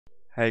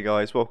Hey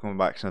guys, welcome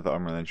back to another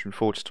Unreal Engine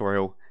 4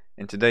 tutorial.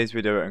 In today's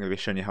video I'm going to be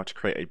showing you how to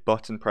create a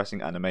button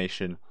pressing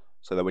animation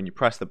so that when you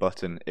press the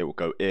button it will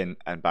go in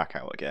and back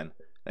out again.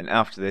 Then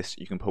after this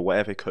you can put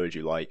whatever code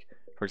you like,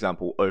 for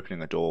example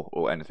opening a door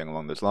or anything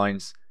along those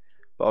lines,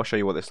 but I'll show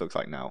you what this looks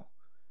like now.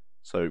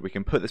 So we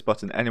can put this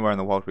button anywhere in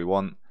the world we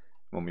want.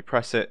 When we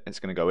press it, it's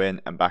going to go in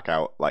and back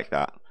out like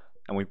that,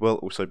 and we will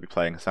also be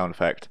playing a sound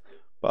effect,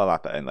 but I'll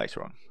add that in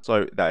later on.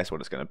 So that is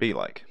what it's going to be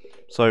like.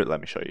 So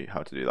let me show you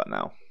how to do that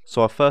now.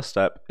 So our first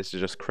step is to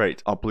just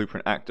create our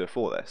blueprint actor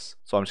for this.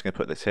 So I'm just going to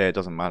put this here. It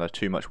doesn't matter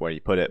too much where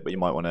you put it, but you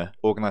might want to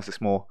organize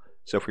this more.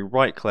 So if we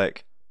right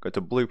click, go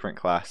to blueprint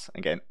class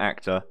and get an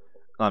actor,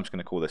 and I'm just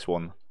going to call this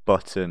one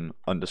button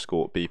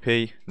underscore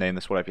BP, name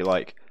this whatever you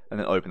like, and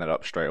then open that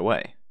up straight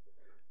away.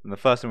 And the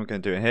first thing we're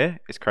going to do in here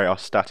is create our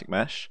static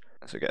mesh.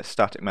 So get a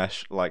static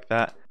mesh like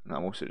that, and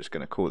I'm also just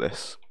going to call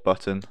this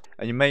button.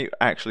 And you may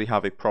actually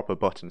have a proper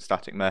button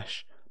static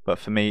mesh, but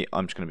for me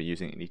I'm just going to be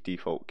using the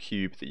default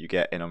cube that you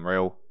get in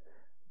Unreal,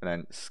 and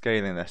then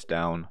scaling this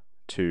down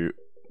to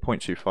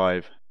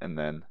 0.25 and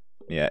then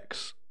the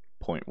X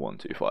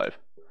 0.125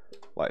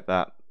 like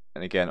that.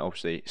 And again,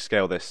 obviously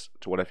scale this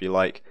to whatever you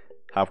like,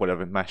 have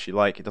whatever mesh you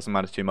like, it doesn't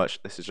matter too much,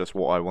 this is just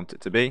what I want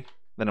it to be.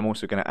 Then I'm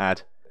also going to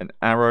add an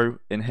arrow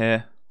in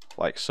here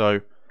like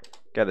so,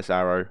 get this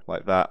arrow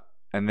like that,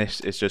 and this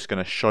is just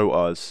going to show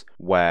us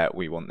where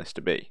we want this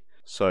to be.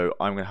 So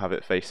I'm going to have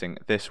it facing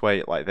this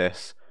way like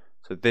this.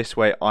 So this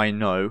way I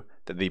know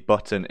that the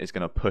button is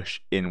going to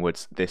push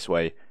inwards this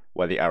way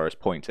where the arrow is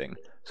pointing.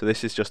 So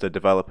this is just a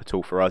developer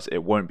tool for us.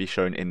 It won't be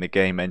shown in the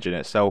game engine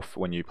itself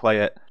when you play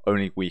it.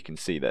 Only we can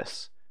see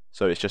this.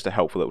 So it's just a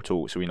helpful little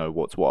tool so we know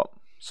what's what.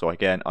 So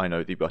again, I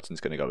know the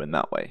button's going to go in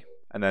that way.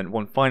 And then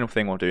one final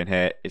thing we're doing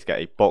here is get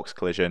a box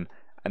collision,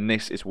 and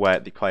this is where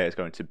the player is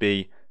going to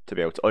be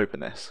able to open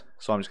this.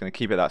 So I'm just going to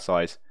keep it that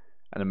size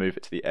and then move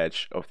it to the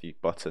edge of the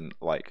button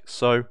like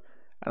so,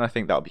 and I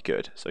think that'll be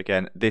good. So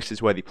again, this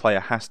is where the player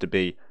has to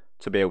be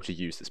able to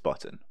use this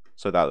button.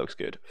 So that looks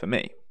good for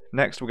me.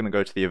 Next we're going to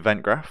go to the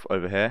event graph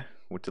over here.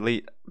 We'll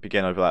delete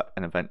begin overlap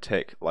and event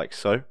tick like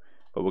so,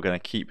 but we're going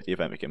to keep the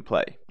event begin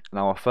play.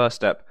 Now our first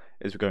step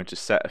is we're going to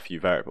set a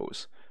few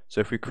variables. So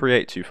if we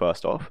create two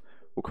first off,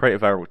 we'll create a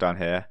variable down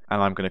here,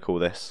 and I'm going to call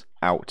this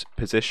out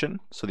position.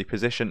 So the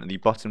position the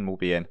button will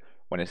be in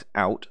when it's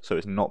out, so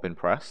it's not been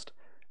pressed,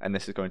 and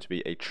this is going to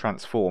be a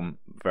transform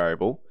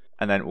variable.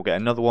 And then we'll get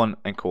another one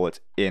and call it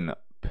in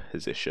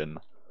position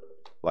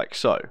like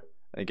so.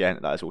 Again,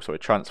 that is also a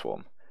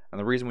transform. And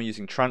the reason we're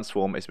using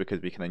transform is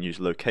because we can then use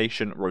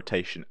location,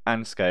 rotation,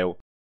 and scale.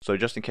 So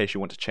just in case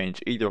you want to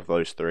change either of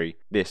those three,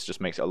 this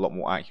just makes it a lot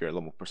more accurate, a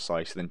lot more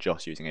precise than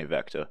just using a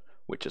vector,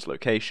 which is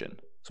location.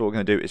 So what we're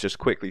going to do is just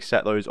quickly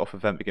set those off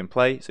event begin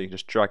play. So you can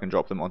just drag and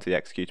drop them onto the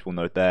executable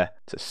node there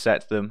to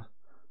set them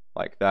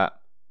like that.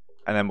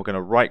 And then we're going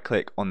to right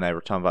click on their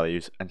return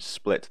values and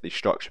split the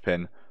structure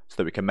pin so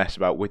that we can mess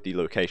about with the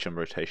location,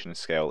 rotation, and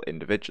scale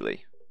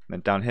individually. And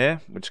then down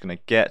here, we're just going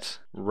to get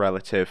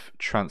relative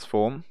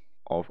transform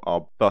of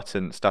our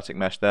button static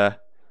mesh there.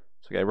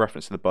 So get a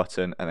reference to the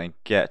button and then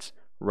get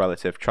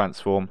relative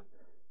transform.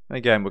 And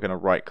again, we're going to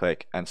right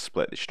click and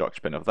split the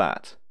structure pin of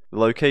that. The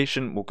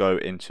location will go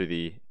into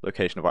the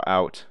location of our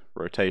out,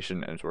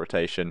 rotation into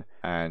rotation,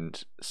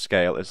 and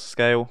scale is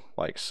scale,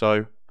 like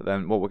so. But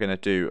then what we're going to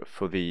do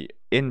for the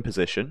in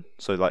position,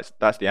 so like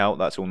that's the out,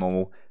 that's all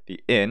normal.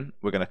 The in,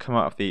 we're going to come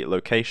out of the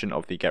location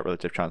of the get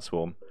relative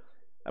transform,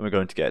 and we're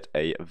going to get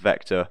a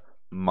vector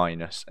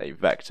minus a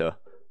vector,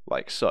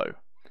 like so.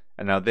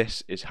 And now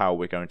this is how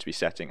we're going to be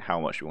setting how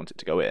much we want it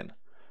to go in.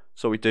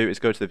 So what we do is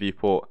go to the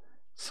viewport,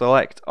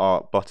 select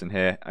our button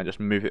here, and just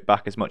move it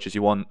back as much as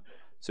you want.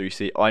 So you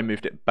see I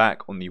moved it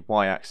back on the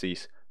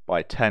y-axis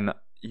by 10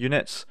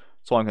 units.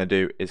 So what I'm going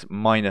to do is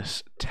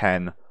minus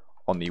 10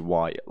 on the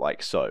y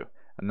like so.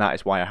 And that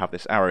is why I have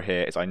this arrow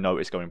here, is I know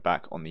it's going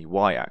back on the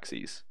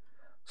y-axis.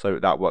 So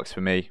that works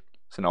for me.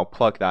 So now I'll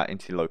plug that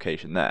into the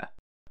location there.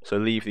 So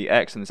leave the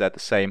x and z the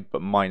same,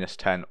 but minus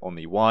 10 on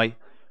the y.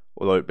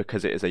 Although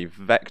because it is a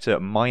vector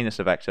minus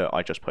a vector,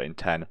 I just put in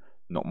 10,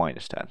 not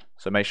minus 10.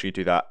 So make sure you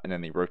do that, and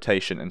then the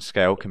rotation and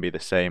scale can be the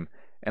same,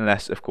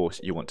 unless of course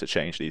you want to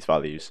change these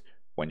values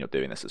when you're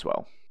doing this as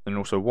well. And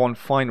also one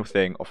final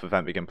thing off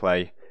event begin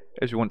play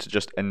is we want to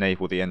just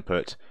enable the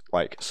input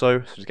like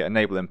so. So just get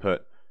enable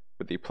input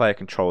with the player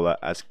controller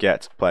as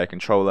get player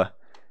controller,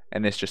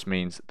 and this just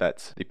means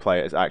that the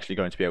player is actually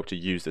going to be able to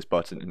use this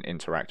button and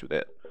interact with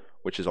it,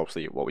 which is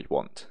obviously what we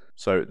want.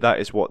 So that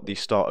is what the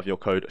start of your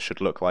code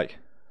should look like.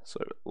 So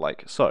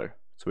like so.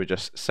 So we're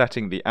just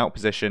setting the out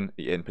position,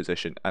 the in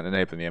position, and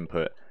enabling the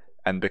input,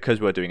 and because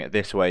we're doing it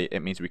this way,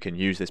 it means we can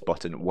use this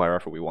button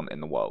wherever we want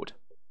in the world.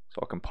 So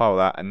I'll compile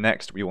that, and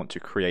next we want to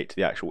create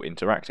the actual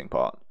interacting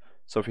part.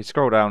 So if we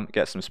scroll down,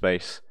 get some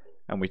space,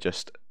 and we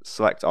just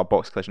select our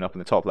box collision up in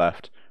the top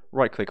left,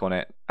 right click on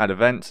it, add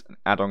event,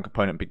 add on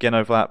component begin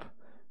overlap,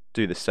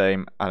 do the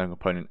same, add on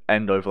component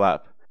end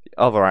overlap. The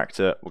other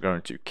actor we're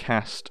going to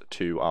cast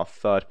to our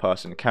third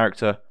person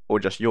character, or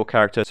just your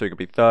character, so it could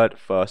be third,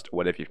 first,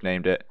 whatever you've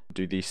named it.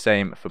 Do the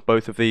same for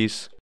both of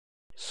these.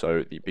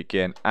 so the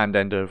begin and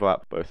end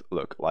overlap both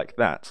look like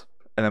that.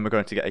 And then we're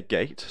going to get a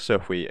gate. So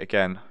if we,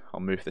 again, I'll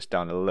move this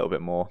down a little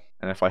bit more,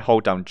 and if I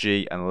hold down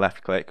G and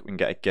left click, we can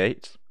get a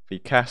gate. The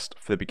cast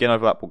for the begin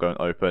overlap will go in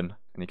open,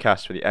 and the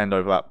cast for the end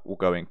overlap will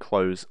go in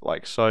close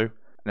like so. And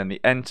then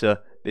the enter,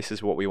 this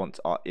is what we want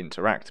our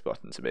interact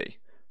button to be.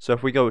 So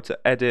if we go to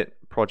edit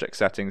project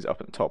settings up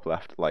at the top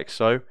left like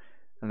so,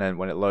 and then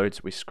when it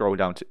loads we scroll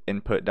down to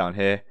input down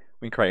here,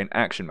 we can create an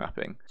action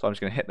mapping. So I'm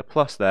just going to hit the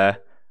plus there,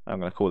 and I'm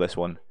going to call this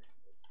one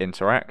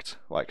interact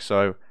like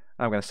so.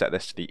 I'm going to set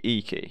this to the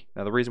E key.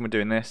 Now the reason we're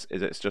doing this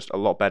is it's just a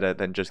lot better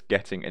than just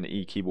getting an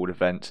E keyboard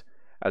event,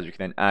 as you can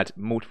then add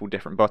multiple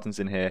different buttons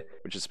in here,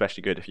 which is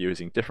especially good if you're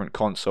using different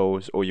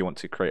consoles or you want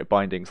to create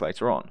bindings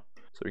later on.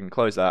 So we can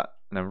close that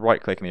and then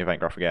right click in the event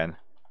graph again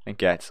and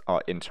get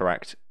our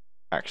interact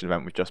action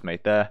event we've just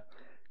made there.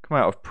 Come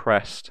out of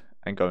pressed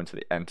and go into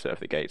the enter of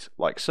the gate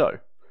like so.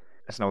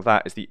 And so now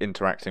that is the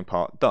interacting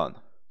part done.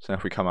 So now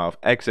if we come out of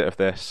exit of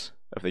this,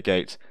 of the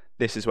gate,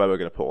 this is where we're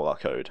going to put all our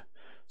code.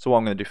 So what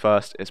I'm going to do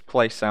first is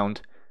place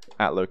sound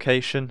at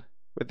location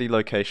with the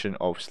location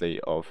obviously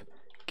of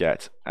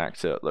get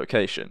actor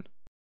location.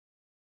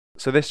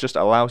 So this just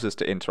allows us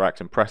to interact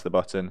and press the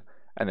button,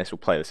 and this will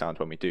play the sound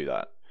when we do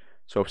that.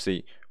 So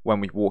obviously when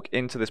we walk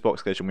into this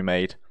box collision we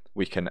made,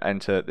 we can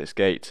enter this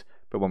gate,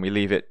 but when we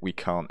leave it we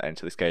can't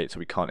enter this gate, so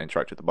we can't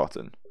interact with the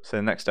button. So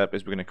the next step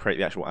is we're going to create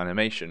the actual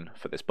animation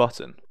for this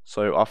button.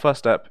 So our first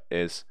step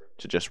is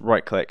to just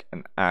right click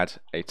and add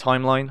a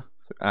timeline.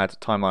 So add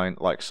timeline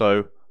like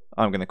so.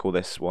 I'm going to call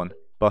this one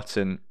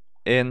button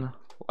in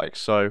like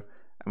so, and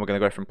we're going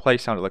to go from play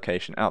sound at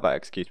location out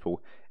that executable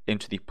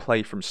into the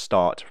play from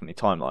start from the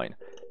timeline.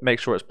 Make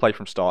sure it's play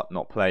from start,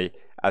 not play,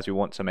 as we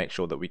want to make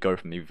sure that we go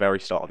from the very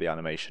start of the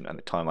animation and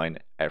the timeline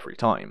every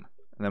time.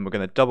 And then we're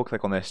going to double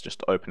click on this just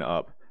to open it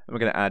up, and we're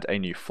going to add a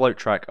new float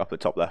track up the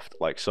top left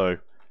like so.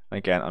 And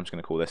again, I'm just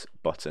going to call this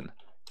button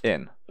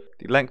in.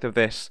 The length of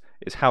this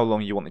is how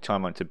long you want the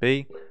timeline to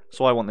be,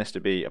 so I want this to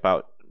be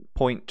about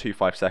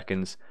 0.25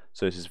 seconds.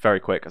 So this is very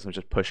quick as I'm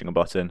just pushing a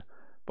button,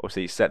 but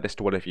obviously set this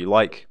to whatever you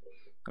like.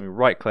 And we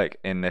right click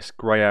in this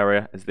grey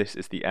area as this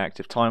is the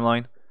active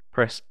timeline.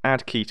 Press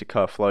add key to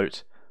curve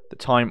float. The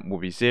time will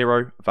be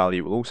 0,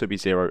 value will also be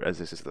 0 as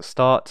this is the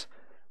start.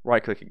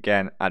 Right click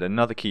again, add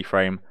another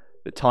keyframe.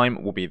 The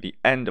time will be the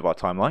end of our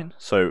timeline,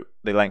 so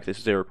the length is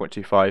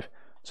 0.25,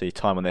 so your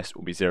time on this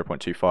will be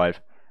 0.25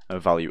 and a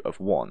value of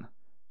 1.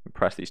 And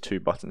press these two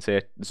buttons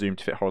here, zoom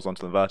to fit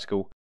horizontal and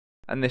vertical.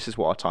 And this is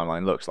what our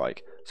timeline looks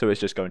like. So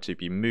it's just going to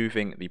be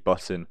moving the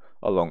button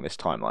along this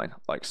timeline,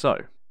 like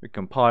so. We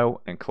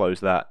compile and close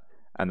that,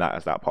 and that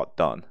is that part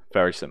done,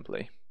 very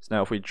simply. So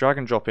now if we drag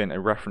and drop in a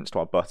reference to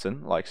our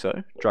button, like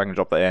so, drag and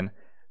drop that in,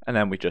 and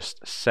then we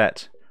just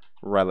set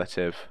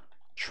relative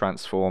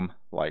transform,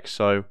 like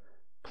so,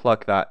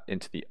 plug that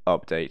into the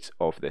update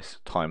of this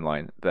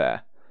timeline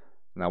there.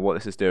 Now what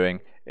this is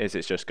doing is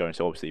it's just going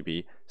to obviously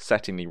be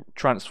setting the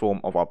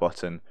transform of our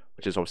button,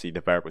 which is obviously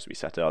the variables we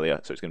set earlier,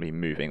 so it's going to be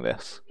moving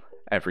this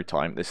every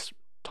time this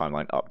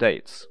timeline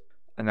updates.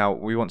 And now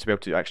we want to be able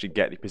to actually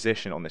get the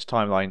position on this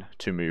timeline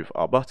to move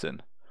our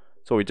button.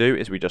 So what we do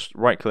is we just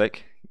right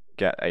click,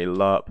 get a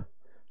lerp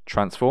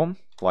transform,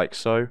 like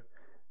so.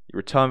 The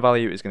return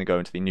value is going to go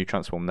into the new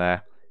transform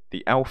there.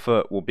 The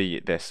alpha will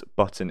be this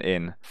button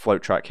in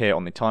float track here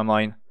on the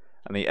timeline,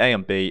 and the A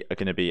and B are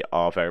going to be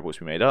our variables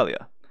we made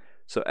earlier.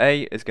 So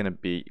A is going to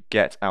be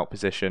get out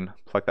position,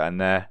 plug that in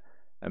there,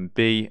 and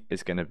B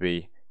is going to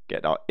be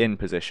get our in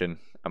position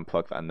and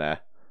plug that in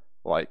there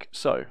like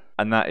so.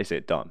 And that is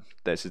it done.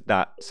 This is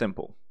that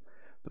simple.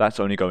 But that's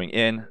only going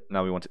in,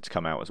 now we want it to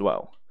come out as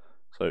well.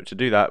 So to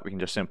do that we can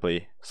just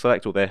simply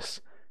select all this,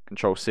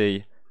 Control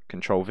C,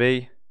 Control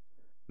V,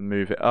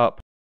 move it up,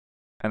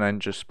 and then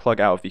just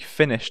plug out of the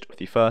finished of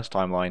the first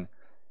timeline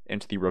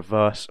into the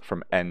reverse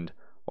from end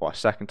of our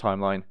second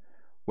timeline,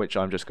 which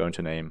I'm just going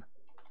to name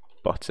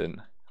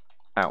button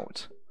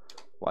out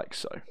like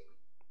so.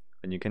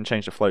 And you can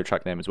change the flow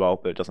track name as well,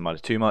 but it doesn't matter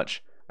too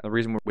much. And the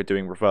reason we're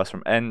doing reverse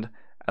from end,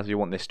 as we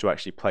want this to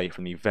actually play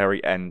from the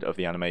very end of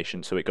the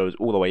animation, so it goes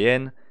all the way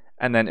in,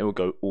 and then it will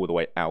go all the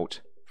way out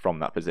from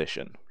that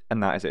position.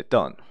 And that is it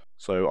done.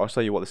 So I'll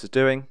show you what this is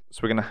doing. So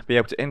we're going to be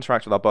able to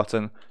interact with our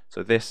button.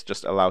 So this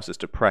just allows us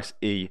to press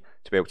E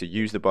to be able to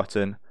use the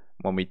button.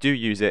 When we do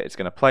use it, it's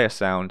going to play a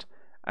sound,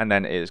 and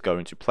then it is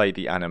going to play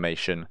the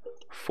animation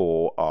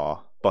for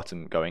our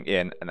button going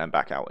in and then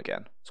back out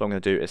again. So what I'm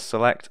going to do is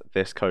select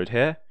this code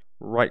here,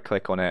 right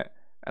click on it,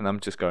 and I'm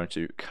just going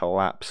to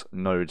collapse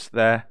nodes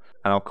there,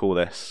 and I'll call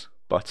this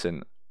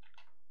button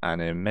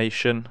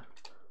animation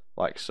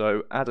like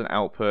so. Add an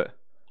output,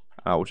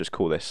 and I will just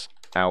call this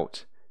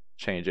out,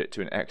 change it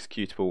to an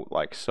executable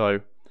like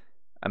so,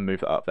 and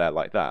move it up there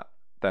like that.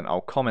 Then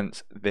I'll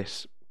comment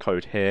this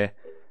code here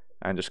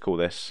and just call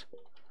this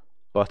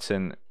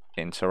button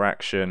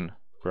interaction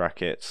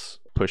brackets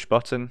push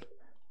button,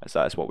 as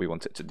that is what we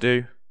want it to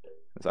do,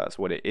 as that's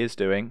what it is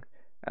doing.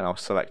 And I'll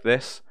select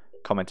this,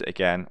 comment it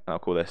again, and I'll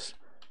call this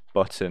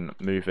button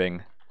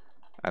moving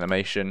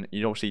animation.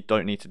 You obviously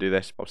don't need to do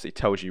this, obviously it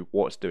tells you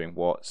what's doing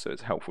what, so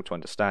it's helpful to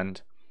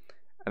understand.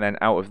 And then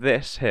out of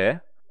this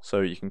here,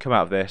 so you can come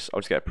out of this, I'll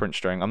just get a print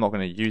string. I'm not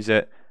going to use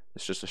it.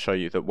 It's just to show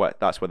you that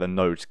that's where the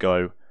nodes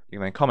go. You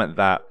can then comment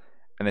that,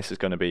 and this is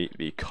going to be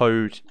the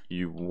code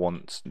you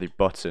want the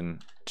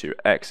button to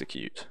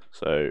execute.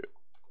 So,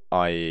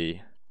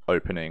 i.e.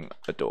 opening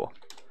a door.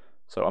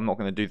 So I'm not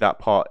going to do that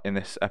part in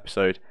this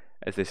episode,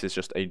 as this is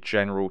just a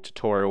general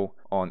tutorial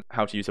on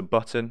how to use a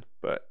button,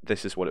 but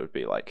this is what it would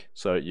be like.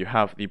 So you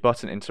have the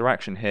button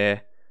interaction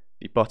here,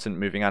 the button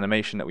moving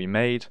animation that we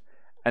made,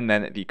 and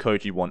then the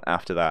code you want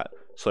after that.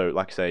 So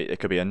like I say, it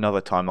could be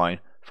another timeline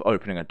for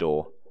opening a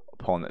door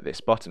upon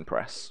this button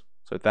press.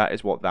 So that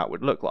is what that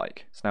would look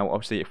like. So now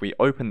obviously if we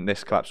open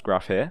this collapsed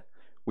graph here,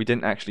 we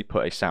didn't actually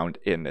put a sound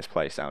in this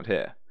play sound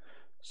here.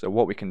 So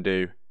what we can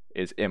do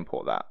is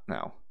import that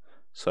now.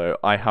 So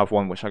I have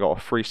one which I got a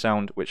free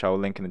sound, which I will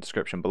link in the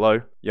description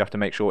below. You have to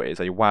make sure it is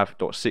a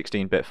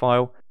WAV.16-bit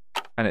file,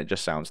 and it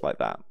just sounds like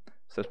that.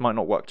 So this might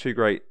not work too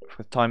great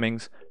for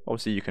timings.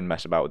 Obviously you can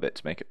mess about with it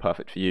to make it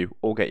perfect for you,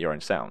 or get your own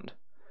sound.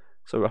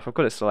 So if I've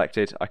got it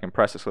selected, I can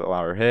press this little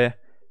arrow here,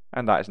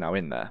 and that is now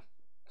in there.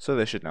 So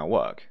this should now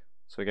work.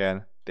 So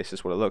again, this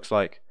is what it looks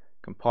like.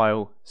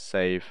 Compile,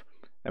 save,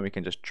 and we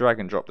can just drag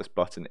and drop this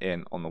button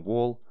in on the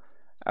wall.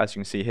 As you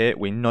can see here,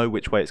 we know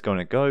which way it's going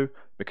to go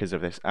because of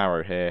this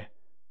arrow here.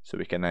 So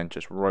we can then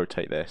just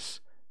rotate this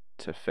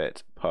to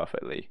fit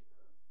perfectly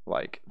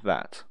like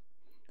that.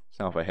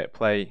 So now if I hit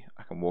play,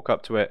 I can walk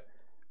up to it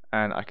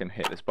and I can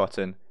hit this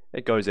button.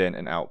 It goes in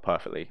and out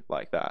perfectly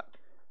like that.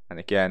 And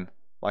again,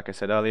 like I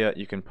said earlier,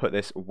 you can put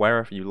this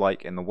wherever you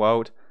like in the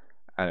world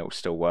and it will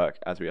still work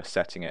as we are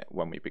setting it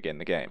when we begin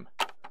the game.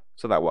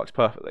 So that works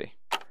perfectly.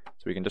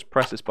 So we can just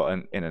press this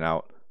button in and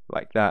out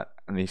like that,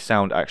 and the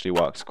sound actually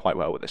works quite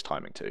well with this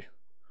timing too.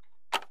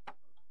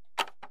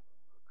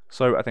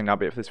 So I think that'll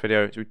be it for this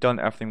video. So we've done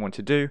everything we want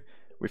to do.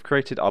 We've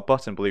created our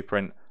button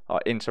blueprint, our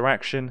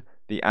interaction,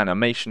 the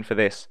animation for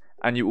this,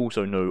 and you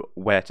also know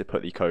where to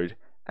put the code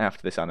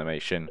after this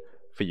animation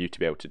for you to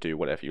be able to do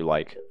whatever you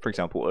like. For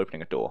example,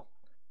 opening a door.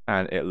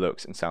 And it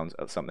looks and sounds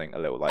something a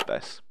little like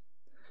this.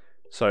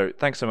 So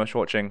thanks so much for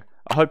watching.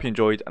 I hope you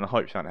enjoyed and I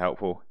hope you found it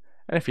helpful.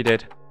 And if you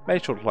did,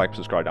 make sure to like and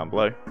subscribe down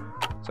below.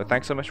 So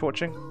thanks so much for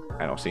watching,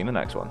 and I'll see you in the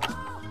next one.